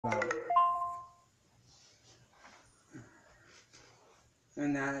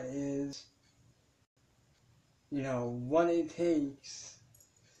and that is, what it takes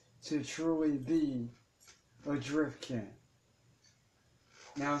to truly be a drift king.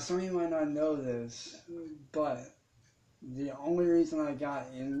 Now, some of you might not know this, but the only reason I got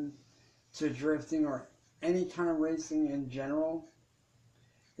into drifting or any kind of racing in general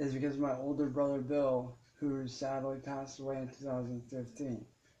is because of my older brother Bill, who sadly passed away in 2015.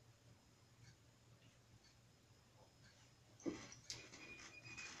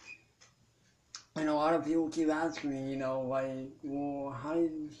 And a lot of people keep asking me, well, how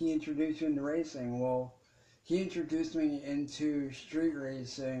did he introduce you into racing? Well, he introduced me into street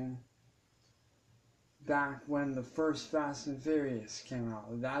racing back when the first Fast and Furious came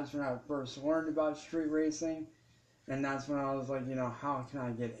out. That's when I first learned about street racing, and that's when I was like, how can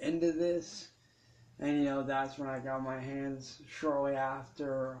I get into this? And, that's when I got my hands shortly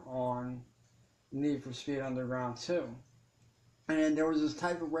after on Need for Speed Underground 2. And there was this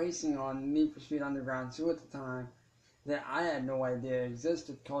type of racing on Need for Speed Underground 2 at the time that I had no idea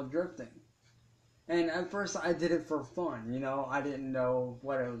existed, called drifting. And at first I did it for fun, I didn't know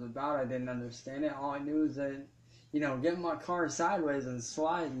what it was about, I didn't understand it. All I knew was that, getting my car sideways and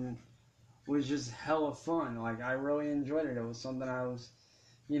sliding was just hella fun. Like, I really enjoyed it. It was something I was,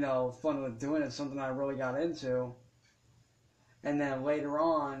 fun with doing. It's something I really got into. And then later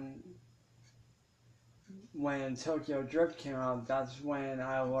on, when Tokyo Drift came out, that's when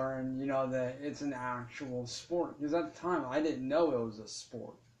I learned, that it's an actual sport. Because at the time, I didn't know it was a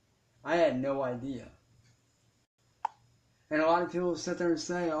sport. I had no idea. And a lot of people sit there and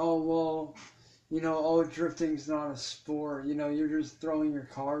say, oh, well, drifting's not a sport. You're just throwing your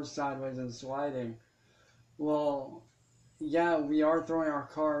cars sideways and sliding. Well, yeah, we are throwing our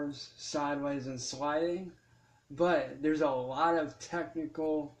cars sideways and sliding, but there's a lot of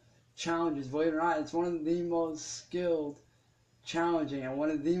technical challenges. Believe it or not, it's one of the most skilled, challenging, and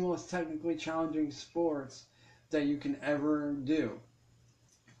one of the most technically challenging sports that you can ever do.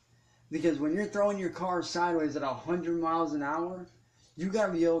 Because when you're throwing your car sideways at 100 miles an hour, you got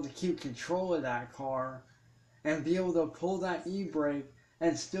to be able to keep control of that car and be able to pull that e-brake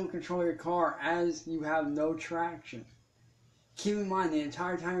and still control your car as you have no traction. Keep in mind, the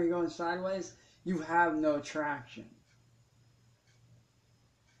entire time you're going sideways, you have no traction.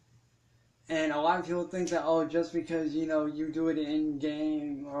 And a lot of people think that, just because, you do it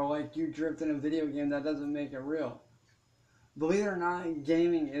in-game or like you drift in a video game, that doesn't make it real. Believe it or not,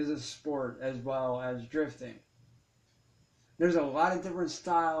 gaming is a sport as well as drifting. There's a lot of different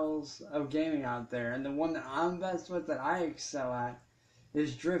styles of gaming out there, and the one that I'm best with, that I excel at,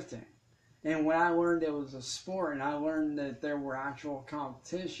 is drifting. And when I learned it was a sport, and I learned that there were actual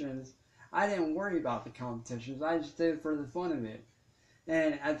competitions, I didn't worry about the competitions. I just did it for the fun of it.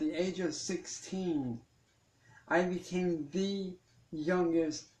 And at the age of 16, I became the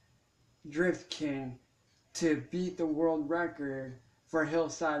youngest drift king to beat the world record for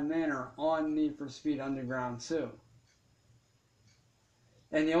Hillside Manor on Need for Speed Underground 2.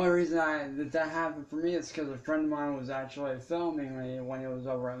 And the only reason that happened for me is because a friend of mine was actually filming me when he was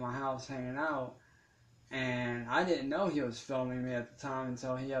over at my house hanging out. And I didn't know he was filming me at the time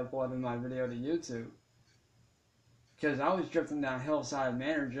until he uploaded my video to YouTube. Because I was drifting down Hillside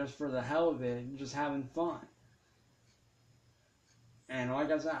Manor just for the hell of it, just having fun. And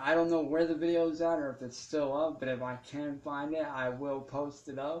like I said, I don't know where the video is at or if it's still up, but if I can find it, I will post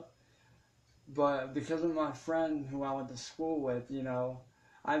it up. But because of my friend who I went to school with,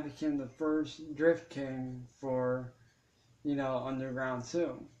 I became the first drift king for, Underground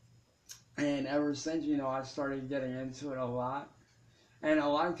 2. And ever since, I started getting into it a lot. And a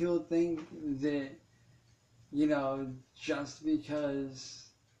lot of people think that, just because,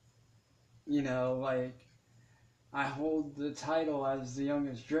 I hold the title as the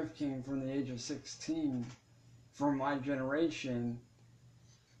youngest drift king from the age of 16 for my generation,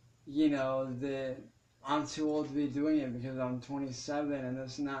 that I'm too old to be doing it because I'm 27 and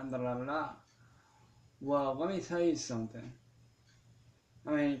this and that and da-da-da-da. Well, let me tell you something.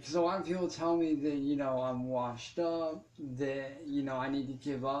 I mean, because a lot of people tell me that, I'm washed up, that, I need to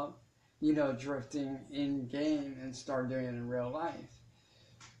give up, drifting in-game and start doing it in real life.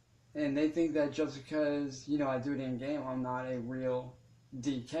 And they think that just because, I do it in-game, I'm not a real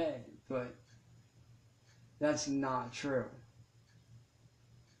DK. But that's not true.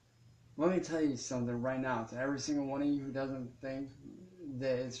 Let me tell you something right now. To every single one of you who doesn't think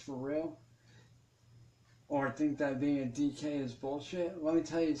that it's for real, or think that being a DK is bullshit, let me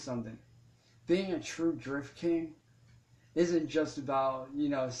tell you something. Being a true drift king isn't just about,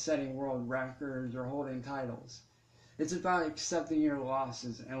 setting world records or holding titles. It's about accepting your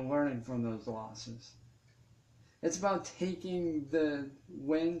losses and learning from those losses. It's about taking the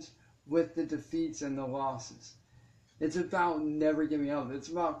wins with the defeats and the losses. It's about never giving up. It's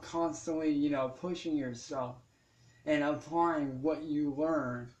about constantly, pushing yourself and applying what you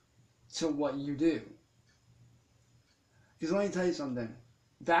learn to what you do. Because let me tell you something.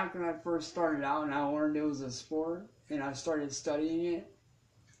 Back when I first started out and I learned it was a sport and I started studying it,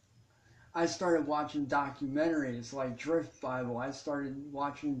 I started watching documentaries like Drift Bible. I started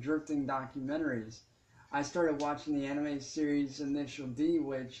watching drifting documentaries. I started watching the anime series Initial D,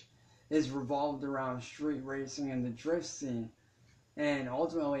 which is revolved around street racing and the drift scene. And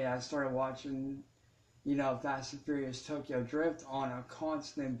ultimately, I started watching, Fast and Furious Tokyo Drift on a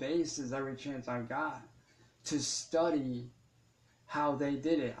constant basis every chance I got to study how they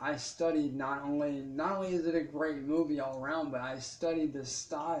did it. I studied not only is it a great movie all around, but I studied the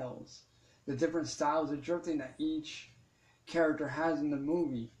styles, the different styles of drifting that each character has in the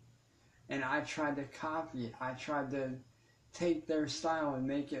movie. And I tried to copy it. I tried to take their style and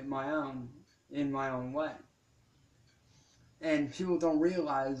make it my own, in my own way. And people don't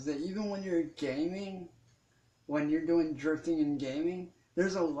realize that even when you're gaming, when you're doing drifting and gaming,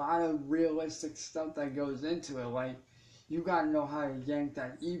 there's a lot of realistic stuff that goes into it. Like, you gotta know how to yank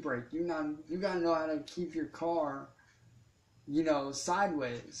that e-brake. You gotta know how to keep your car,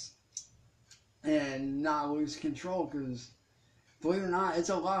 sideways and not lose control. Because, believe it or not, it's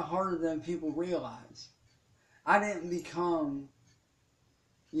a lot harder than people realize. I didn't become,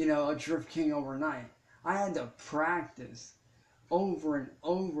 a drift king overnight. I had to practice over and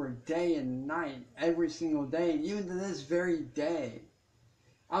over, day and night, every single day. And even to this very day,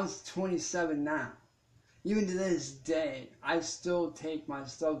 I'm 27 now. Even to this day, I still take my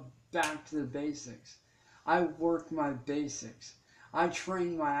stuff back to the basics. I work my basics. I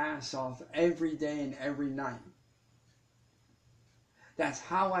train my ass off every day and every night. That's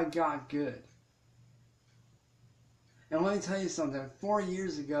how I got good. And let me tell you something. 4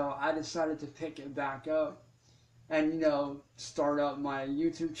 years ago, I decided to pick it back up and, start up my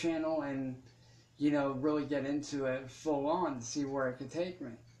YouTube channel and, really get into it full on to see where it could take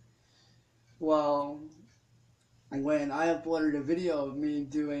me. Well, when I uploaded a video of me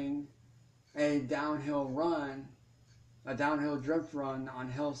doing a downhill drift run on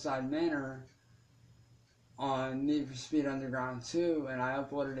Hillside Manor on Need for Speed Underground 2, and I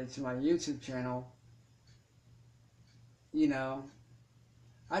uploaded it to my YouTube channel,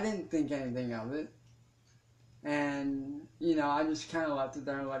 I didn't think anything of it. And, I just kind of left it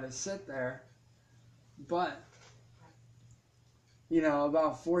there and let it sit there. But,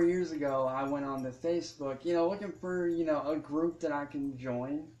 about 4 years ago, I went on to Facebook, looking for, a group that I can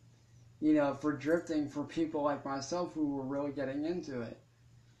join, for drifting, for people like myself who were really getting into it.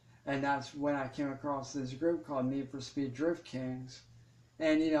 And that's when I came across this group called Need for Speed Drift Kings.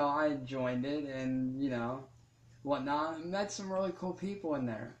 And, I joined it and, whatnot, met some really cool people in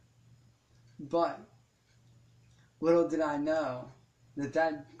there. But little did I know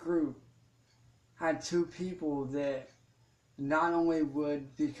that group had two people that not only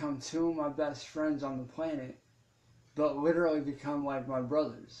would become two of my best friends on the planet, but literally become like my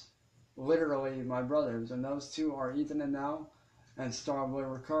brothers. Literally my brothers. And those two are Ethan and Nell and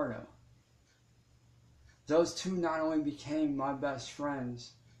Starboy Ricardo. Those two not only became my best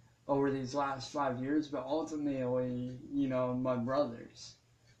friends over these last 5 years, but ultimately, my brothers.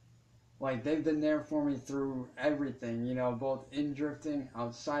 Like, they've been there for me through everything, both in drifting,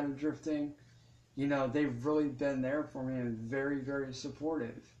 outside of drifting. They've really been there for me and very, very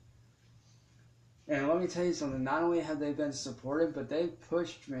supportive. And let me tell you something, not only have they been supportive, but they've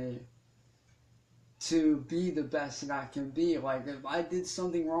pushed me to be the best that I can be. Like, if I did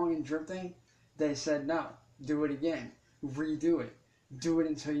something wrong in drifting, they said, no, do it again, redo it. Do it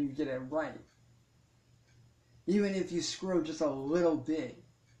until you get it right. Even if you screw just a little bit,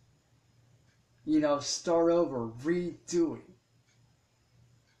 start over, redo it.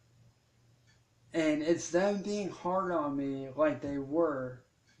 And it's them being hard on me like they were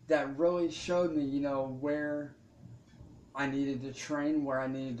that really showed me, where I needed to train, where I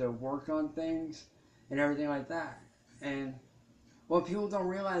needed to work on things, and everything like that. And what people don't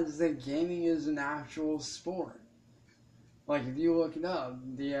realize is that gaming is an actual sport. Like, if you look it up,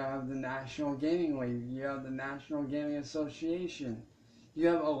 you have the National Gaming League, you have the National Gaming Association, you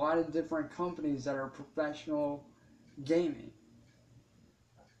have a lot of different companies that are professional gaming.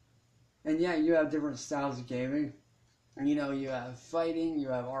 And yeah, you have different styles of gaming. You have fighting, you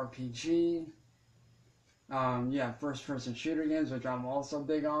have RPG, you have first-person shooter games, which I'm also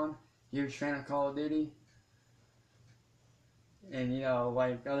big on. Huge fan of Call of Duty. And,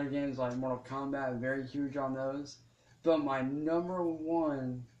 like other games like Mortal Kombat, very huge on those. But my number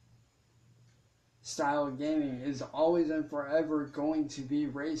one style of gaming is always and forever going to be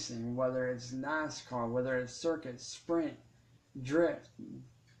racing, whether it's NASCAR, whether it's circuit, sprint, drift,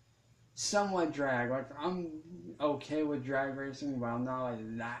 somewhat drag. Like, I'm okay with drag racing, but I'm not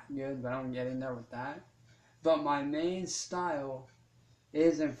like that good, but I'm getting there with that. But my main style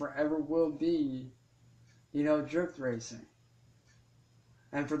is and forever will be, drift racing.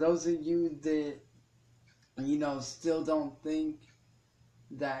 And for those of you that, still don't think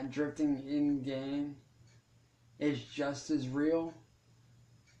that drifting in game is just as real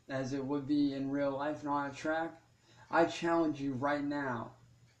as it would be in real life and on a track, I challenge you right now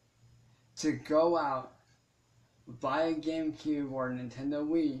to go out, buy a GameCube or a Nintendo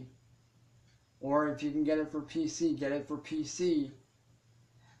Wii, or if you can get it for PC, get it for PC,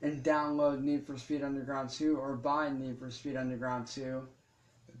 and download Need for Speed Underground 2 or buy Need for Speed Underground 2.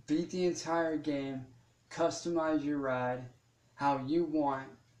 Beat the entire game, customize your ride how you want,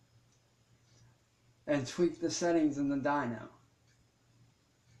 and tweak the settings in the dyno.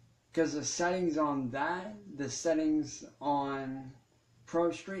 Because the settings on that, the settings on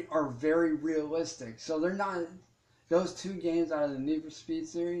Pro Street are very realistic. So they're not, those two games out of the Need for Speed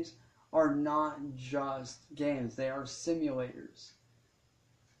series are not just games, they are simulators.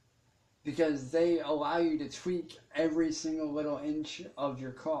 Because they allow you to tweak every single little inch of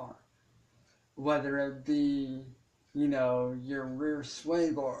your car. Whether it be, your rear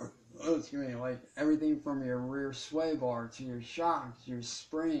sway bar, like everything from your rear sway bar to your shocks, your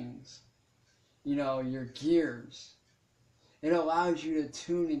springs, your gears. It allows you to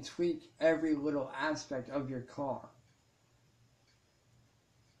tune and tweak every little aspect of your car.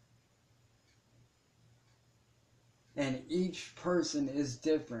 And each person is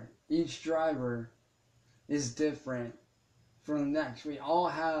different. Each driver is different from the next. We all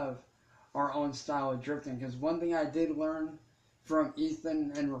have our own style of drifting. Because one thing I did learn from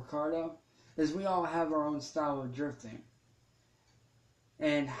Ethan and Ricardo is we all have our own style of drifting.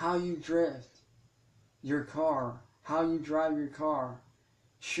 And how you drift your car, how you drive your car,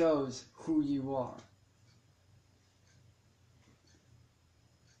 shows who you are.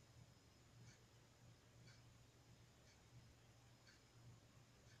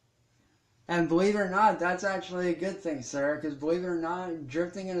 And believe it or not, that's actually a good thing, Sarah, because believe it or not,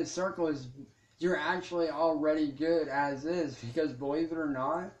 drifting in a circle is, you're actually already good as is, because believe it or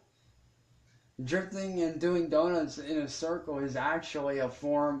not, drifting and doing donuts in a circle is actually a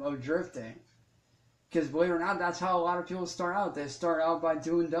form of drifting. Because believe it or not, that's how a lot of people start out. They start out by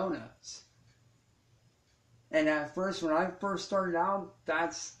doing donuts. And at first, when I first started out,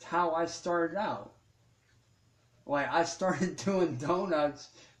 that's how I started out. Like, I started doing donuts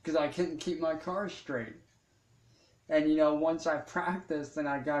because I couldn't keep my car straight. And, once I practiced and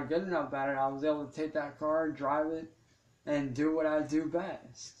I got good enough at it, I was able to take that car, drive it, and do what I do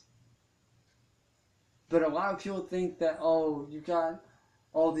best. But a lot of people think that, oh, you got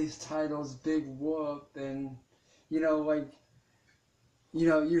all these titles, big whoop, and, you're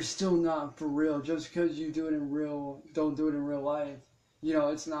still not for real. Just because you don't do it in real life,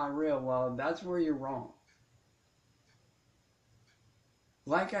 it's not real. Well, that's where you're wrong.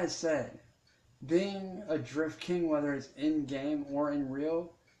 Like I said, being a drift king, whether it's in-game or in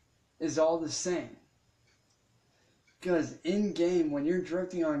real, is all the same. Because in-game, when you're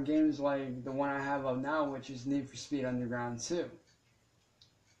drifting on games like the one I have up now, which is Need for Speed Underground 2,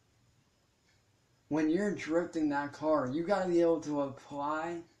 when you're drifting that car, you got to be able to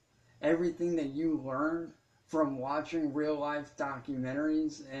apply everything that you learned from watching real-life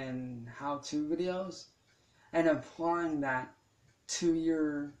documentaries and how-to videos, and applying that to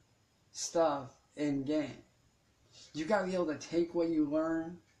your stuff in-game. You got to be able to take what you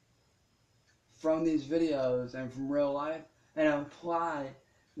learn from these videos and from real life and apply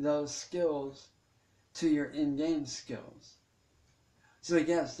those skills to your in-game skills. So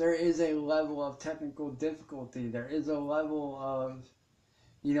yes, there is a level of technical difficulty. There is a level of,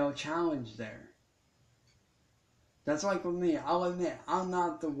 challenge there. That's like with me. I'll admit, I'm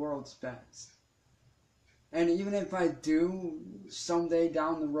not the world's best. And even if I do someday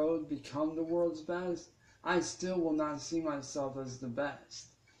down the road become the world's best, I still will not see myself as the best.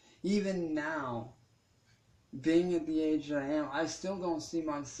 Even now, being at the age that I am, I still don't see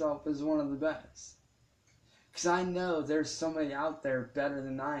myself as one of the best. Because I know there's somebody out there better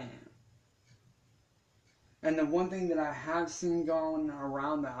than I am. And the one thing that I have seen going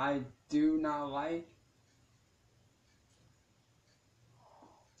around that I do not like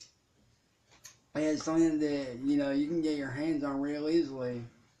is something that, you can get your hands on real easily,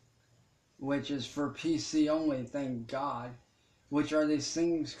 which is for PC only, thank God, which are these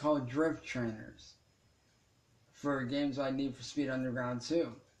things called drift trainers for games like Need for Speed Underground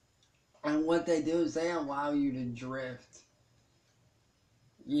 2. And what they do is they allow you to drift,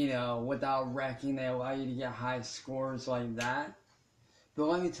 without wrecking. They allow you to get high scores like that. But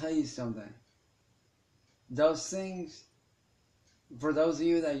let me tell you something. Those things, for those of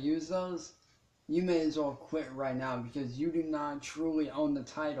you that use those, you may as well quit right now, because you do not truly own the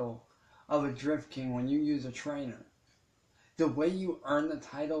title of a Drift King when you use a trainer. The way you earn the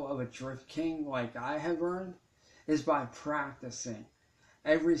title of a Drift King, like I have earned, is by practicing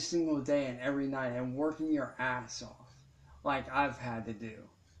every single day and every night and working your ass off, like I've had to do.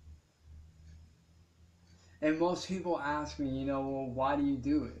 And most people ask me, well, why do you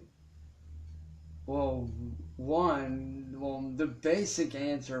do it? Well, the basic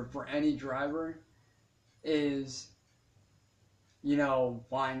answer for any driver is,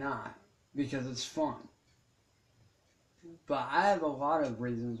 why not? Because it's fun. But I have a lot of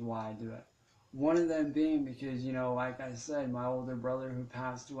reasons why I do it. One of them being because, like I said, my older brother who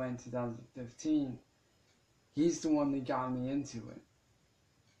passed away in 2015, he's the one that got me into it.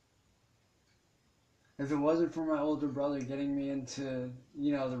 If it wasn't for my older brother getting me into,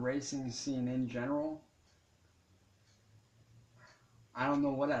 the racing scene in general, I don't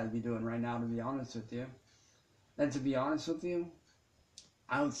know what I'd be doing right now, to be honest with you. And to be honest with you,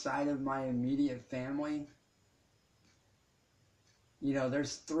 outside of my immediate family,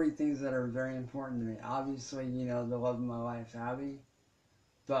 there's three things that are very important to me. Obviously, the love of my life, Abby.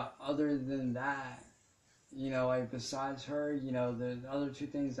 But other than that, besides her, the other two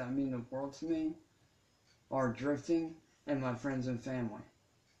things that mean the world to me are drifting and my friends and family.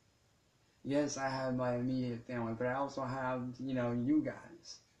 Yes, I have my immediate family, but I also have, you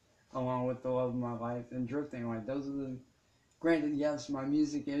guys, along with the love of my life and drifting. Like, those are the... Granted, yes, my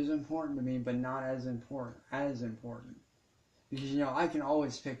music is important to me, but not as important. Because, I can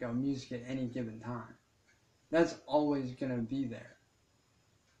always pick up music at any given time. That's always going to be there.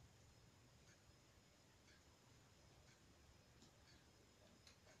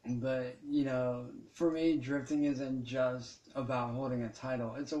 But, for me, drifting isn't just about holding a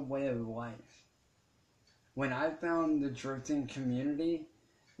title. It's a way of life. When I found the drifting community,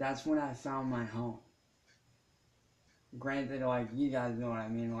 that's when I found my home. Granted, like, you guys know what I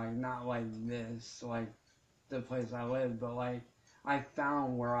mean. Like, not like this, like the place I live, but like, I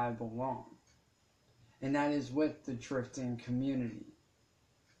found where I belong. And that is with the drifting community.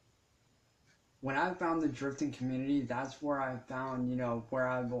 When I found the drifting community, that's where I found, where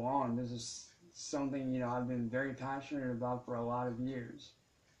I belong. This is something, I've been very passionate about for a lot of years.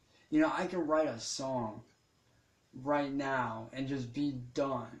 I can write a song right now and just be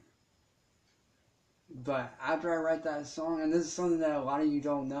done. But after I write that song, and this is something that a lot of you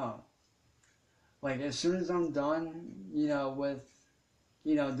don't know, like, as soon as I'm done, with,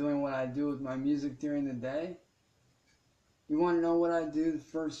 doing what I do with my music during the day, you want to know what I do the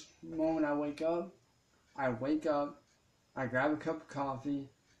first moment I wake up? I wake up, I grab a cup of coffee,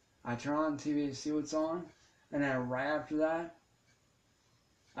 I turn on TV to see what's on, and then right after that,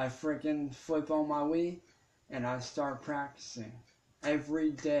 I freaking flip on my Wii, and I start practicing.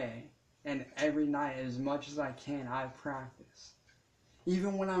 Every day and every night, as much as I can, I practice.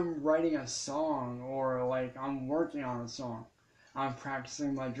 Even when I'm writing a song, or like I'm working on a song, I'm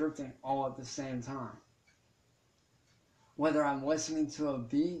practicing my drifting all at the same time. Whether I'm listening to a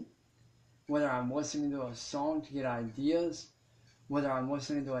beat, whether I'm listening to a song to get ideas, whether I'm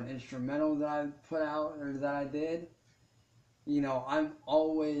listening to an instrumental that I put out or that I did, I'm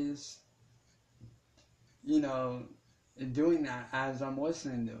always, doing that as I'm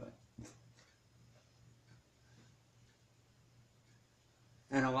listening to it.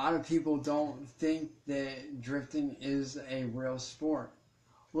 And a lot of people don't think that drifting is a real sport.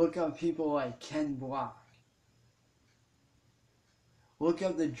 Look up people like Ken Block. Look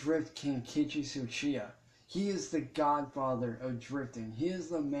up the Drift King, Kichi Tsuchiya. He is the godfather of drifting. He is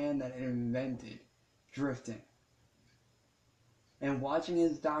the man that invented drifting. And watching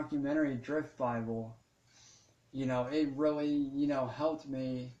his documentary, Drift Bible, it really, helped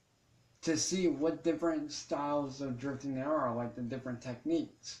me to see what different styles of drifting there are, like the different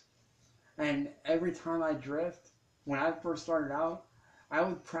techniques. And every time I drift, when I first started out, I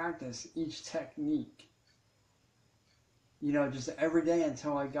would practice each technique. Just every day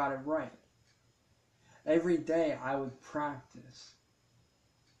until I got it right. Every day I would practice.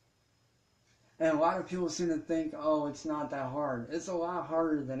 And a lot of people seem to think, oh, it's not that hard. It's a lot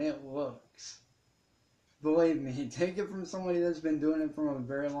harder than it looks. Believe me, take it from somebody that's been doing it for a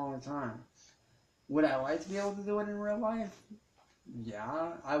very long time. Would I like to be able to do it in real life?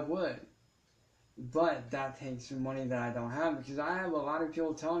 Yeah, I would. But that takes some money that I don't have, because I have a lot of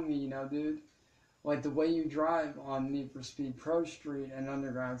people telling me, dude, Like the way you drive on Need for Speed Pro Street and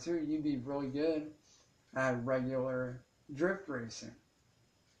Underground 2, you'd be really good at regular drift racing.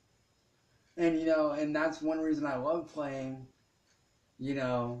 And, and that's one reason I love playing,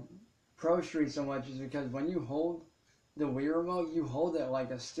 Pro Street so much, is because when you hold the Wii remote, you hold it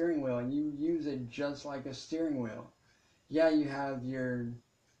like a steering wheel and you use it just like a steering wheel. Yeah, you have your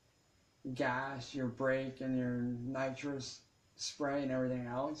gas, your brake, and your nitrous spray and everything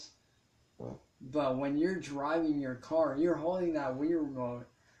else. But when you're driving your car, you're holding that Wii remote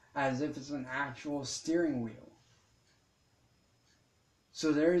as if it's an actual steering wheel.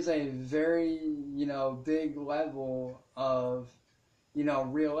 So there's a very, big level of,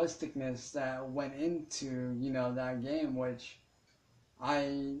 realisticness that went into, that game, which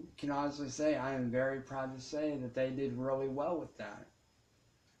I can honestly say I am very proud to say that they did really well with that.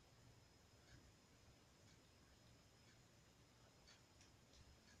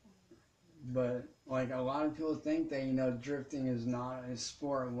 But, like, a lot of people think that, drifting is not a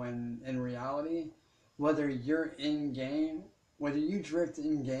sport, when in reality, whether you're in-game, whether you drift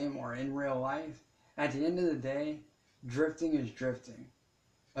in-game or in real life, at the end of the day, drifting is drifting.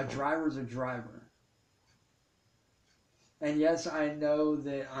 A driver's a driver. And yes, I know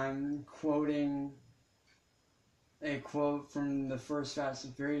that I'm quoting a quote from the first Fast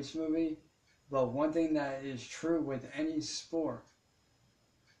and Furious movie, but one thing that is true with any sport,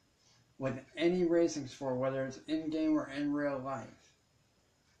 with any racing sport, whether it's in-game or in real life,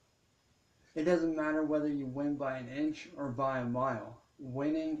 it doesn't matter whether you win by an inch or by a mile.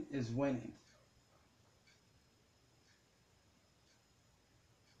 Winning is winning.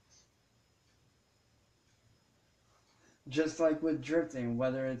 Just like with drifting,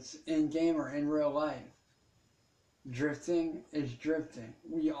 whether it's in-game or in real life, drifting is drifting.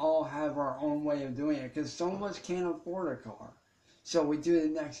 We all have our own way of doing it, because some of us can't afford a car. So we do the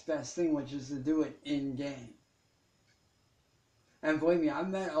next best thing, which is to do it in-game. And believe me, I've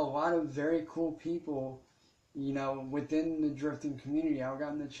met a lot of very cool people, within the drifting community. I've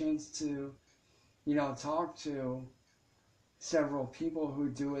gotten the chance to, talk to several people who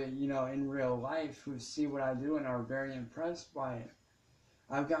do it, in real life, who see what I do and are very impressed by it.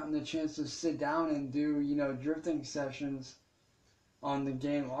 I've gotten the chance to sit down and do, drifting sessions on the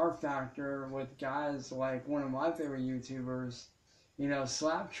game R Factor with guys like one of my favorite YouTubers,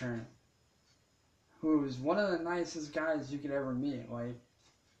 Slaptrain, who's one of the nicest guys you could ever meet. Like,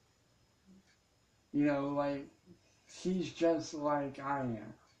 he's just like I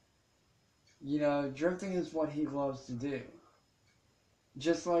am. Drifting is what he loves to do.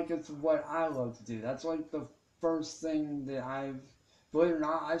 Just like it's what I love to do. That's like the first thing that believe it or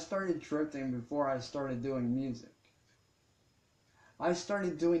not, I started drifting before I started doing music. I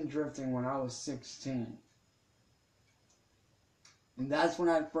started doing drifting when I was 16. And that's when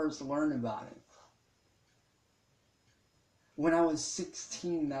I first learned about it. When I was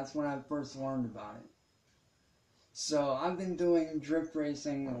 16, that's when I first learned about it. So I've been doing drift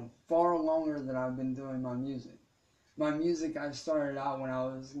racing far longer than I've been doing my music. My music, I started out when I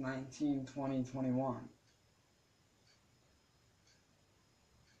was 19, 20, 21.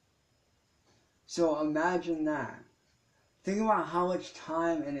 So imagine that. Think about how much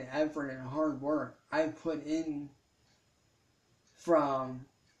time and effort and hard work I put in from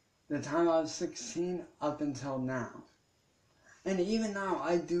the time I was 16 up until now. And even now,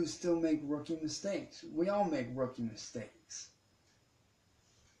 I do still make rookie mistakes. We all make rookie mistakes.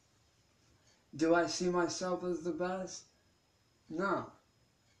 Do I see myself as the best? No,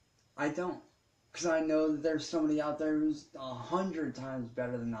 I don't. Because I know that there's somebody out there who's 100 times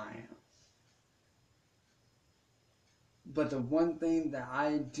better than I am. But the one thing that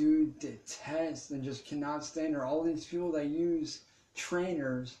I do detest and just cannot stand are all these people that use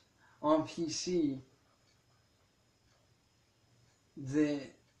trainers on PC that,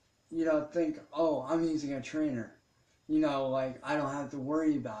 think, oh, I'm using a trainer. I don't have to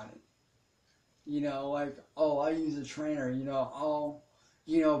worry about it. Oh, I use a trainer. I'll,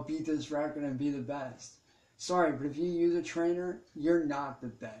 beat this record and be the best. Sorry, but if you use a trainer, you're not the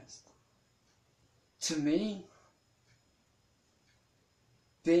best. To me,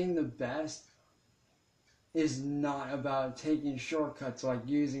 being the best is not about taking shortcuts like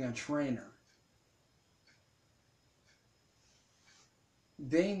using a trainer.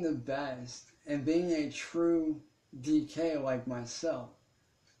 Being the best and being a true DK like myself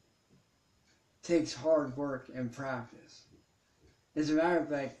takes hard work and practice. As a matter of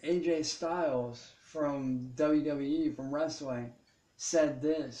fact, AJ Styles from WWE, from wrestling, said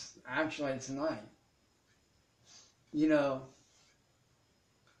this actually tonight. Don't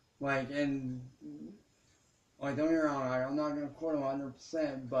get me wrong, I'm not going to quote him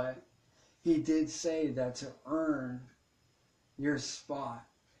 100%, but he did say that to earn your spot,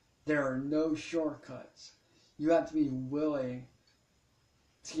 there are no shortcuts. You have to be willing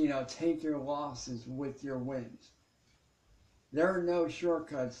to, take your losses with your wins. There are no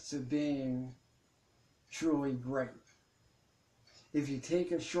shortcuts to being truly great. If you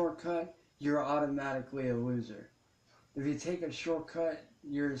take a shortcut, you're automatically a loser. If you take a shortcut,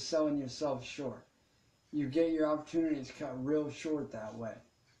 you're selling yourself short. You get your opportunities cut real short that way.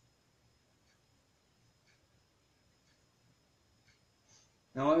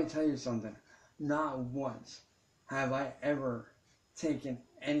 Now let me tell you something. Not once have I ever taken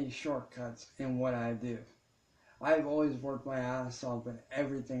any shortcuts in what I do. I've always worked my ass off in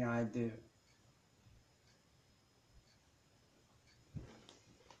everything I do.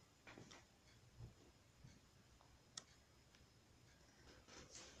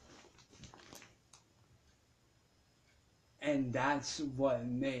 And that's what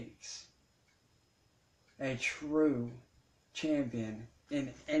makes a true champion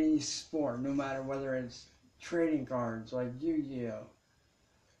in any sport, no matter whether it's trading cards like Yu-Gi-Oh!,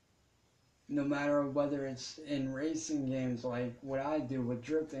 no matter whether it's in racing games like what I do with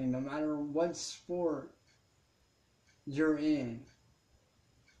drifting, no matter what sport you're in,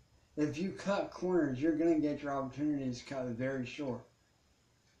 if you cut corners, you're going to get your opportunities cut very short.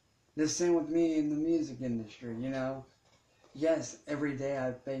 The same with me in the music industry, Yes, every day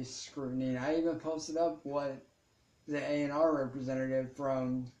I face scrutiny. I even posted up what the A&R representative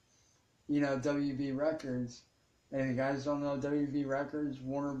from, WB Records. And if you guys don't know WB Records,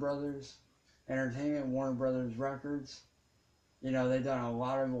 Warner Brothers Entertainment, Warner Brothers Records. They've done a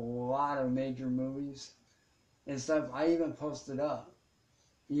lot of major movies and stuff. I even posted up,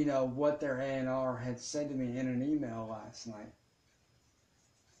 what their A&R had said to me in an email last night.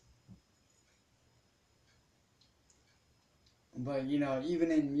 But,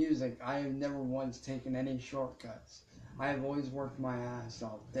 even in music, I have never once taken any shortcuts. I have always worked my ass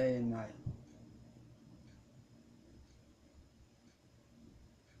off day and night.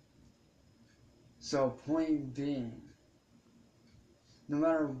 So, point being, no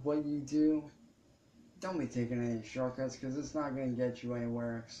matter what you do, don't be taking any shortcuts because it's not going to get you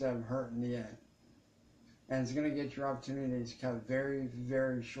anywhere except hurt in the end. And it's going to get your opportunities cut very,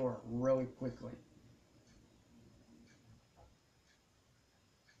 very short, really quickly.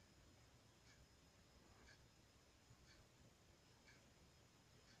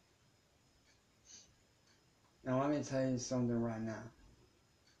 Now let me tell you something right now.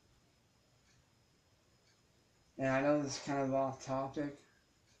 And I know this is kind of off topic,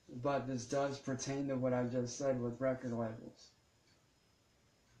 but this does pertain to what I just said with record labels.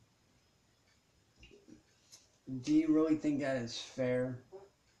 Do you really think that is fair?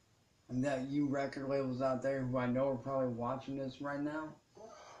 And that you record labels out there who I know are probably watching this right now,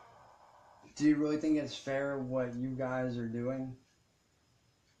 do you really think it's fair what you guys are doing?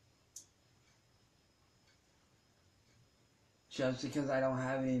 Just because I don't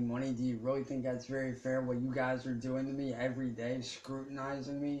have any money, do you really think that's very fair what you guys are doing to me every day,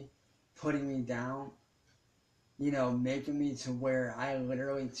 scrutinizing me, putting me down, making me to where I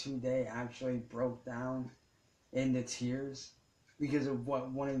literally today actually broke down into tears because of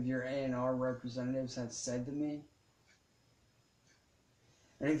what one of your A&R representatives had said to me?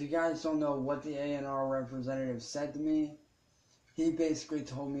 And if you guys don't know what the A&R representative said to me, he basically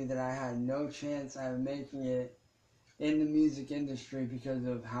told me that I had no chance of making it in the music industry because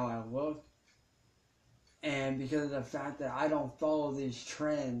of how I look and because of the fact that I don't follow these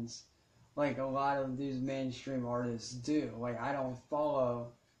trends like a lot of these mainstream artists do. Like, I don't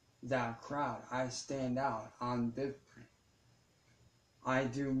follow that crowd. I stand out. I'm different. I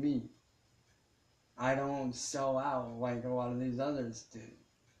do me. I don't sell out like a lot of these others do.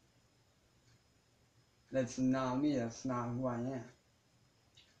 That's not me. That's not who I am.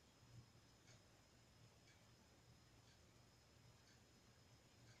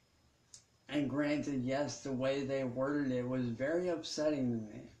 And granted, yes, the way they worded it was very upsetting to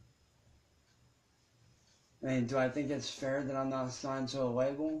me. I mean, do I think it's fair that I'm not signed to a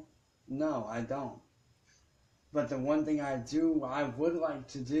label? No, I don't. But the one thing I would like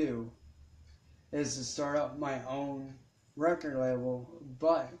to do is to start up my own record label,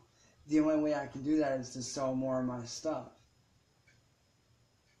 but the only way I can do that is to sell more of my stuff.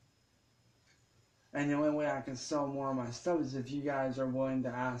 And the only way I can sell more of my stuff is if you guys are willing to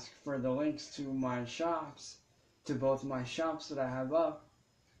ask for the links to my shops, to both my shops that I have up,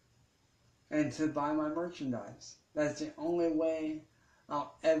 and to buy my merchandise. That's the only way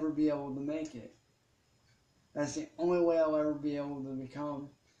I'll ever be able to make it. That's the only way I'll ever be able to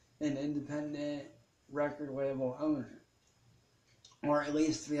become an independent record label owner. or at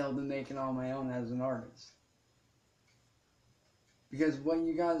least to be able to make it on my own as an artist. Because what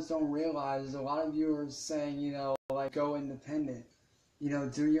you guys don't realize is a lot of you are saying, you know, like, go independent. You know,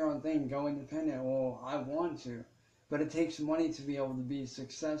 do your own thing, go independent. Well, I want to. But it takes money to be able to be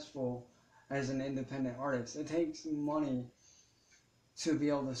successful as an independent artist. It takes money to be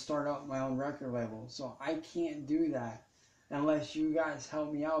able to start up my own record label. So I can't do that unless you guys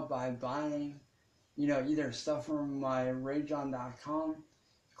help me out by buying, you know, either stuff from my rajon.com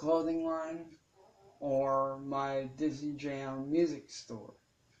clothing line or my Dizzy Jam music store.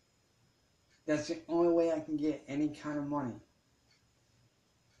 That's the only way I can get any kind of money.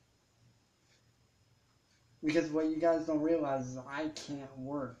 Because what you guys don't realize is I can't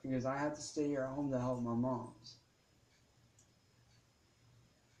work because I have to stay here at home to help my moms.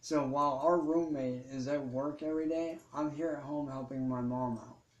 So while our roommate is at work every day, I'm here at home helping my mom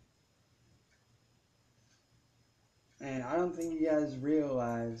out. And I don't think you guys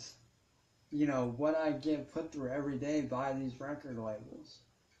realize, you know, what I get put through every day by these record labels.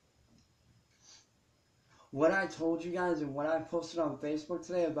 What I told you guys and what I posted on Facebook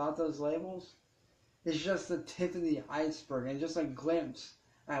today about those labels is just the tip of the iceberg and just a glimpse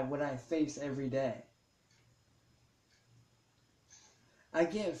at what I face every day. I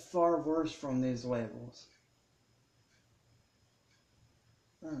get far worse from these labels.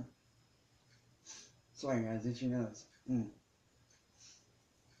 Sorry guys, did you notice?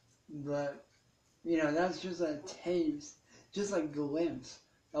 But, you know, that's just a taste, just a glimpse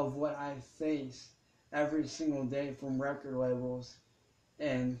of what I face every single day from record labels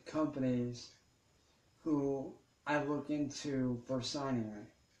and companies who I look into for signing me.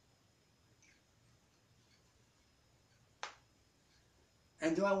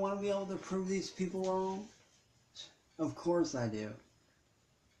 And do I want to be able to prove these people wrong? Of course I do.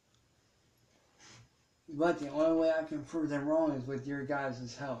 But the only way I can prove them wrong is with your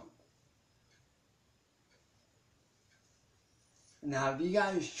guys' help. Now, if you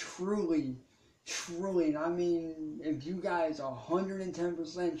guys truly, and I mean, if you guys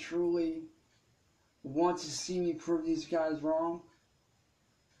 110% truly want to see me prove these guys wrong,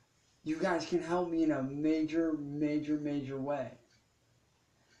 you guys can help me in a major way.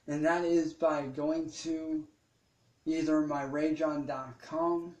 And that is by going to either my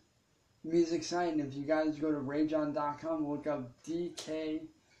rajon.com music site, and if you guys go to rajon.com, look up DKCUSTOMS,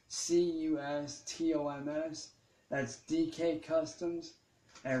 that's DK Customs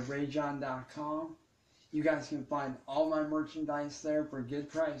at rajon.com. You guys can find all my merchandise there for good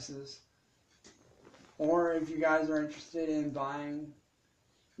prices. Or if you guys are interested in buying,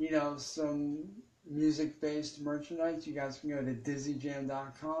 you know, some music-based merchandise, you guys can go to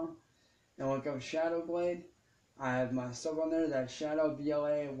dizzyjam.com and look up Shadowblade. I have my stuff on there. That's Shadow,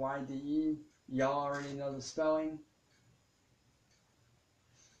 BLAYDE. Y'all already know the spelling.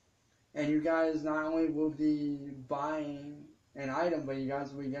 And you guys not only will be buying an item, but you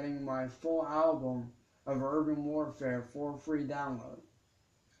guys will be getting my full album of Urban Warfare for free download.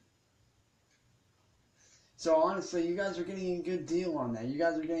 So honestly, you guys are getting a good deal on that. You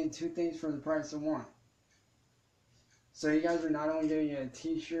guys are getting two things for the price of one. So you guys are not only getting a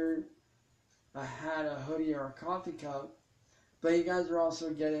t-shirt, a hat, a hoodie, or a coffee cup, but you guys are also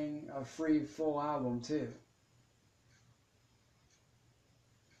getting a free full album too.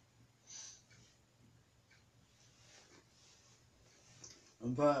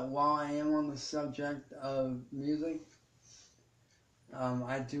 But while I am on the subject of music,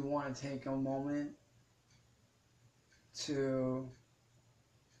 I do want to take a moment to,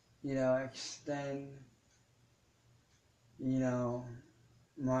 you know, extend, you know,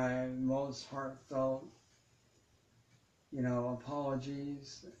 my most heartfelt, you know,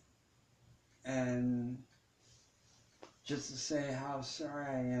 apologies, and just to say how sorry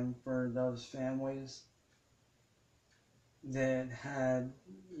I am for those families that had,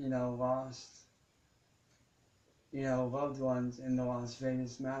 you know, lost, you know, loved ones in the Las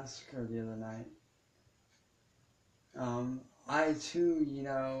Vegas massacre the other night. I too, you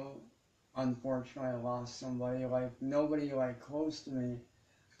know, unfortunately lost somebody, like nobody like close to me,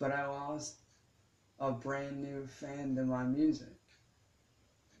 but I lost a brand new fan to my music.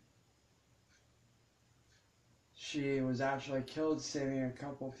 She was actually killed saving a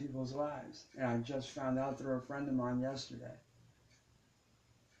couple people's lives, and I just found out through a friend of mine yesterday.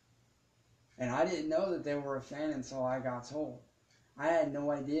 And I didn't know that they were a fan until I got told. I had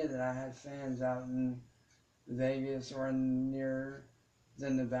no idea that I had fans out in Vegas or near the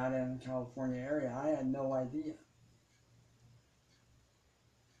Nevada and California area. I had no idea.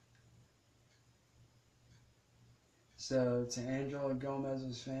 So to Angela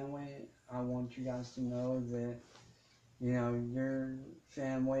Gomez's family, I want you guys to know that, You know, your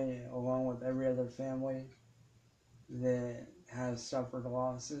family, along with every other family that has suffered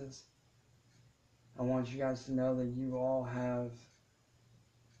losses, I want you guys to know that you all have,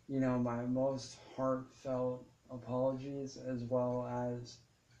 you know, my most heartfelt apologies, as well as,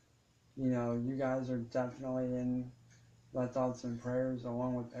 you know, you guys are definitely in my thoughts and prayers,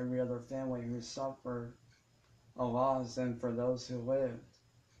 along with every other family who suffered a loss, and for those who lived.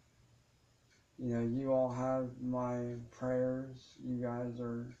 You know, you all have my prayers. You guys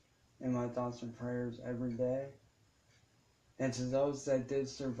are in my thoughts and prayers every day. And to those that did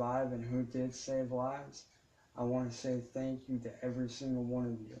survive and who did save lives, I want to say thank you to every single one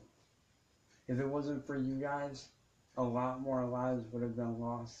of you. If it wasn't for you guys, a lot more lives would have been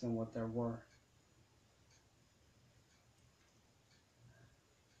lost than what there were.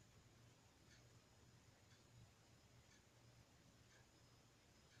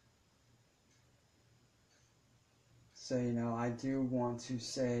 So, you know, I do want to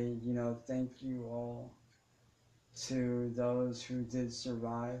say, you know, thank you all to those who did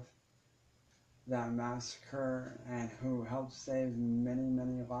survive that massacre and who helped save many,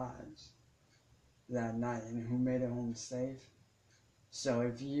 many lives that night and who made it home safe. So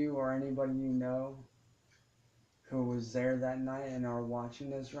if you or anybody you know who was there that night and are watching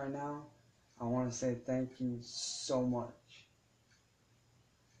this right now, I want to say thank you so much.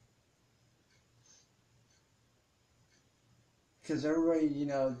 Because everybody, you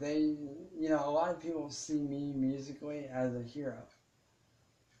know, a lot of people see me musically as a hero.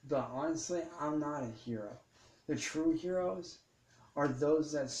 But honestly, I'm not a hero. The true heroes are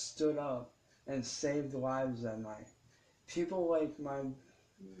those that stood up and saved lives that night. People like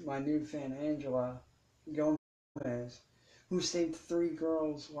my new fan Angela Gomez, who saved 3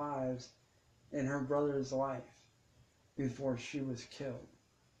 girls' lives in her brother's life before she was killed.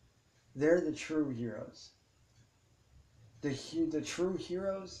 They're the true heroes. The true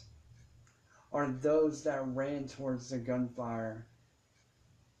heroes are those that ran towards the gunfire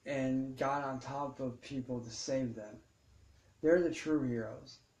and got on top of people to save them. They're the true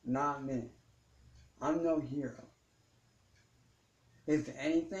heroes, not me. I'm no hero. If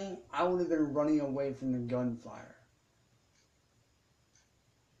anything, I would have been running away from the gunfire.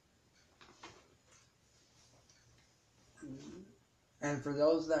 And for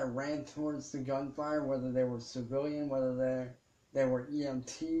those that ran towards the gunfire, whether they were civilian, whether they were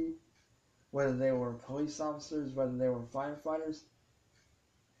EMT, whether they were police officers, whether they were firefighters,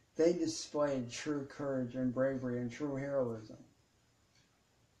 they displayed true courage and bravery and true heroism.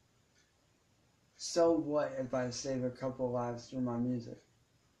 So what if I save a couple of lives through my music?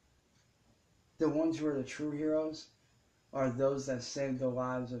 The ones who are the true heroes are those that saved the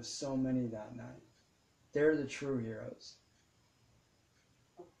lives of so many that night. They're the true heroes.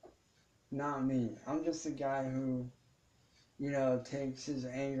 Not me. I'm just a guy who, you know, takes his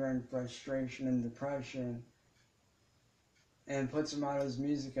anger and frustration and depression and puts them out as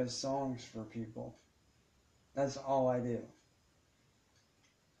music as songs for people. That's all I do.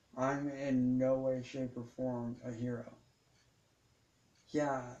 I'm in no way, shape, or form a hero.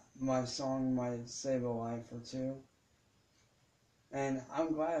 Yeah, my song might save a life or two, and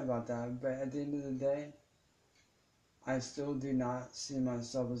I'm glad about that, but at the end of the day, I still do not see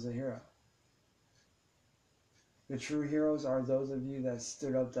myself as a hero. The true heroes are those of you that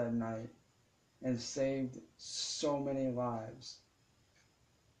stood up that night and saved so many lives.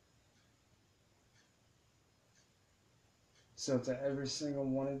 So to every single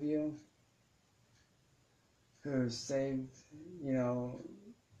one of you who saved, you know,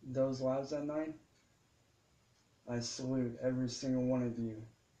 those lives that night, I salute every single one of you.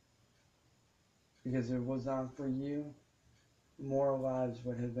 Because if it was not for you, more lives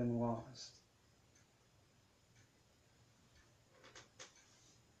would have been lost.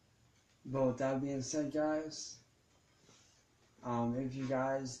 But with that being said, guys, if you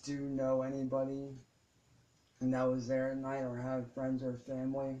guys do know anybody that was there at night, or have friends or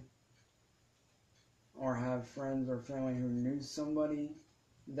family, or have friends or family who knew somebody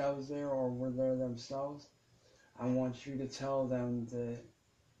that was there or were there themselves, I want you to tell them that,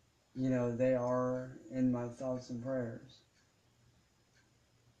 you know, they are in my thoughts and prayers.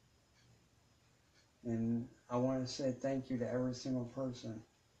 And I want to say thank you to every single person.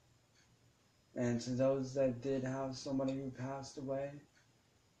 And to those that did have somebody who passed away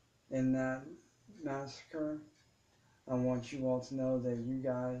in that massacre, I want you all to know that you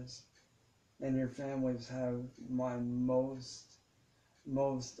guys and your families have my most,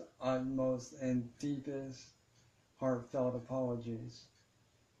 utmost, and deepest heartfelt apologies.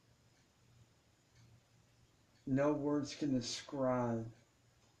 No words can describe,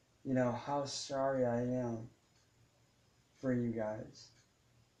 you know, how sorry I am for you guys.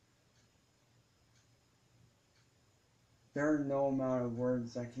 There are no amount of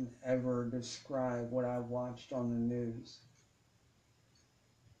words that can ever describe what I watched on the news.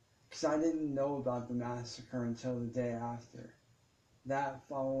 Because I didn't know about the massacre until the day after. That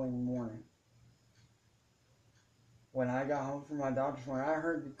following morning. When I got home from my doctor's appointment, I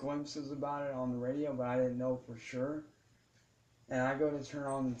heard glimpses about it on the radio, but I didn't know for sure. And I go to turn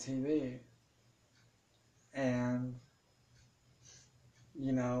on the TV. And,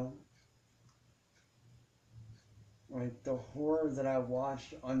 you know, like the horror that I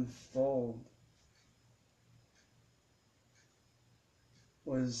watched unfold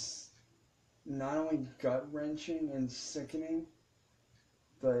was not only gut-wrenching and sickening,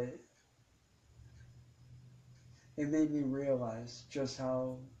 but it made me realize just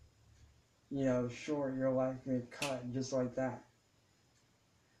how, you know, short your life can be cut just like that.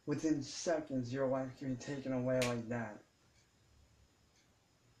 Within seconds, your life can be taken away like that.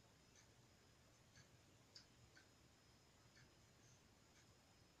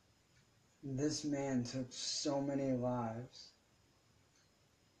 This man took so many lives.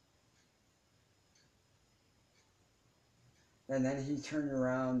 And then he turned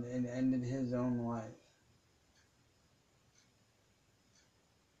around and ended his own life.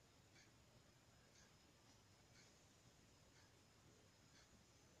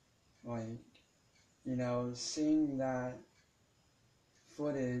 Like, you know, seeing that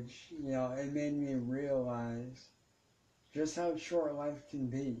footage, you know, it made me realize just how short life can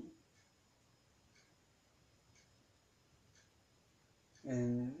be.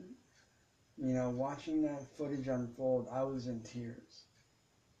 And, you know, watching that footage unfold, I was in tears.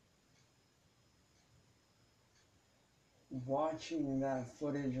 Watching that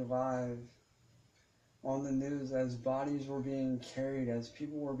footage live on the news as bodies were being carried, as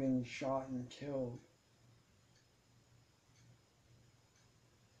people were being shot and killed.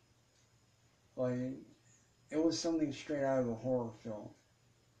 Like, it was something straight out of a horror film.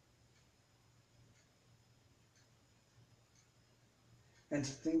 And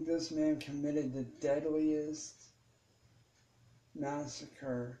to think this man committed the deadliest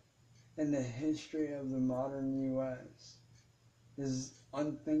massacre in the history of the modern U.S. is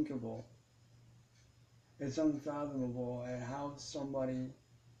unthinkable. It's unfathomable at how somebody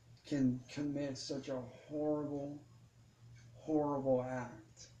can commit such a horrible, horrible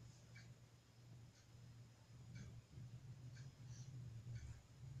act.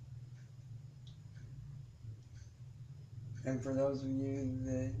 And for those of you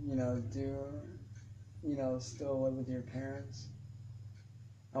that, you know, do, you know, still live with your parents,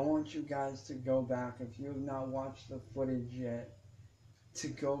 I want you guys to go back, if you have not watched the footage yet, to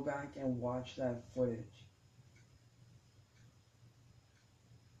go back and watch that footage.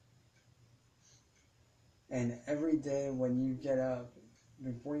 And every day when you get up,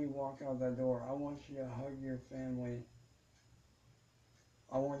 before you walk out that door, I want you to hug your family.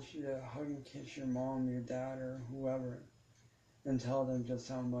 I want you to hug and kiss your mom, your dad, or whoever, and tell them just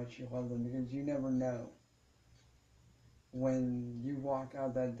how much you love them, because you never know when you walk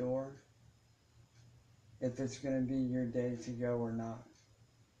out that door if it's going to be your day to go or not.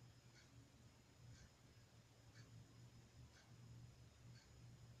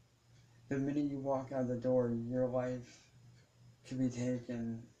 The minute you walk out the door, your life could be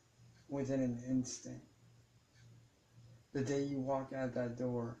taken within an instant. The day you walk out that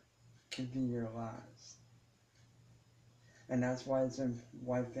door could be your last. And that's why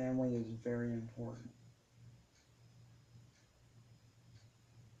why family is very important.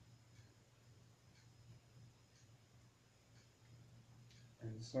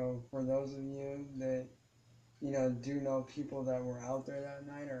 And so for those of you that, you know, do know people that were out there that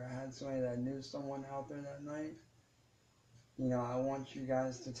night, or had somebody that knew someone out there that night, you know, I want you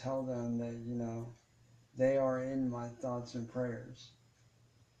guys to tell them that, you know, they are in my thoughts and prayers.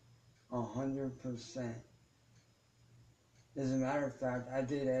 100%. As a matter of fact, I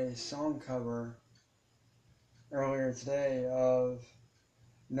did a song cover earlier today of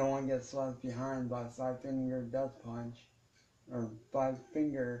No One Gets Left Behind by Five Finger Death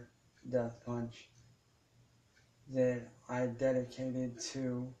Punch, that I dedicated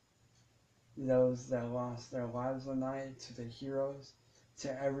to those that lost their lives that night, to the heroes,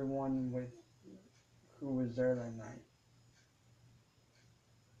 to everyone who was there that night.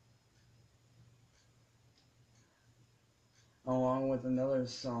 Along with another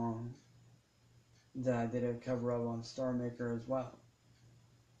song that I did a cover of on Star Maker as well.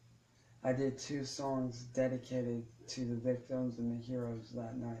 I did 2 songs dedicated to the victims and the heroes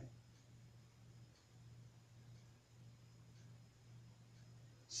that night.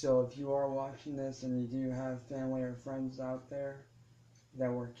 So if you are watching this and you do have family or friends out there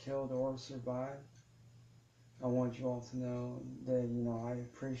that were killed or survived, I want you all to know that, you know, I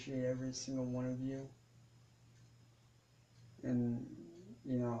appreciate every single one of you. And,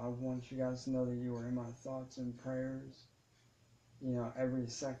 you know, I want you guys to know that you are in my thoughts and prayers, you know, every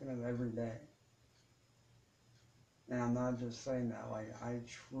second of every day. And I'm not just saying that, like, I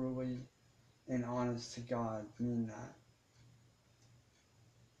truly and honest to God mean that.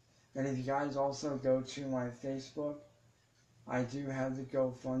 And if you guys also go to my Facebook, I do have the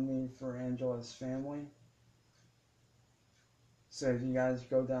GoFundMe for Angela's family. So if you guys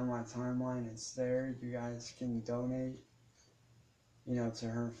go down my timeline, it's there. You guys can donate, you know, to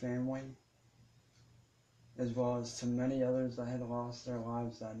her family, as well as to many others that had lost their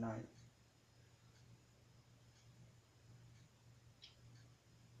lives that night.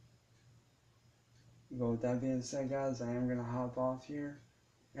 But with that being said, guys, I am going to hop off here.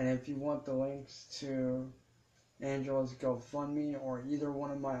 And if you want the links to Angela's GoFundMe or either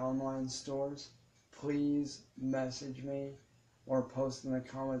one of my online stores, please message me or post in the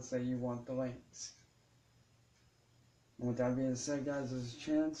comments that you want the links. And with that being said, guys, this is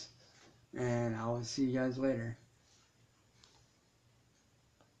Chance, and I will see you guys later.